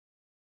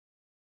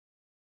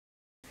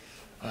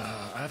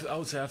I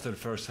would say after the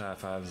first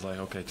half, I was like,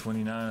 okay,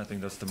 29. I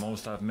think that's the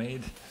most I've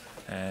made,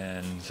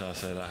 and so I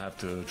said I have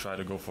to try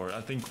to go for it.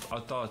 I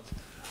thought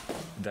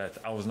that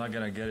I was not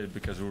gonna get it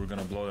because we were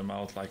gonna blow them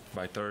out like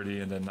by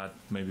 30 and then not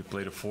maybe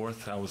play the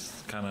fourth. I was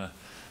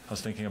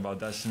thinking about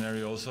that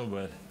scenario also,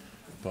 but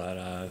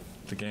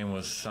the game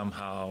was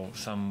somehow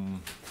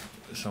some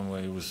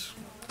way it was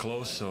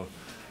close. So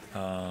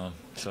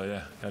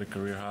yeah, got a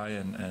career high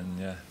and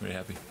yeah, very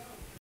happy.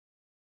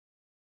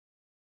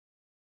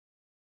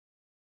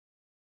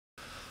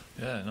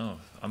 Yeah, no,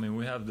 I mean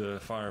we have the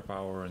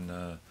firepower and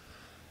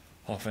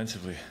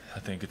offensively, I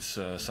think it's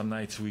some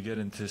nights we get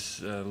into this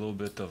little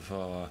bit of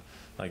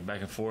like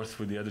back and forth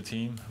with the other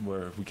team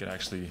where we can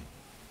actually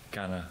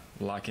kind of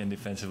lock in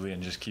defensively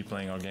and just keep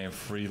playing our game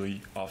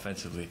freely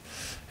offensively,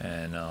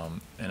 and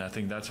I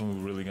think that's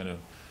when we're really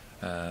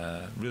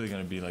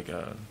gonna be like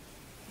a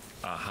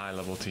high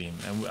level team,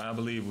 and I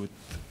believe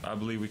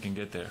we can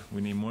get there.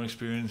 We need more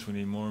experience. We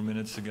need more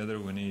minutes together.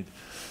 We need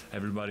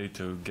everybody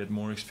to get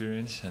more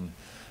experience, and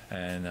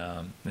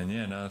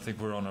yeah, no, I think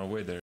we're on our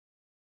way there.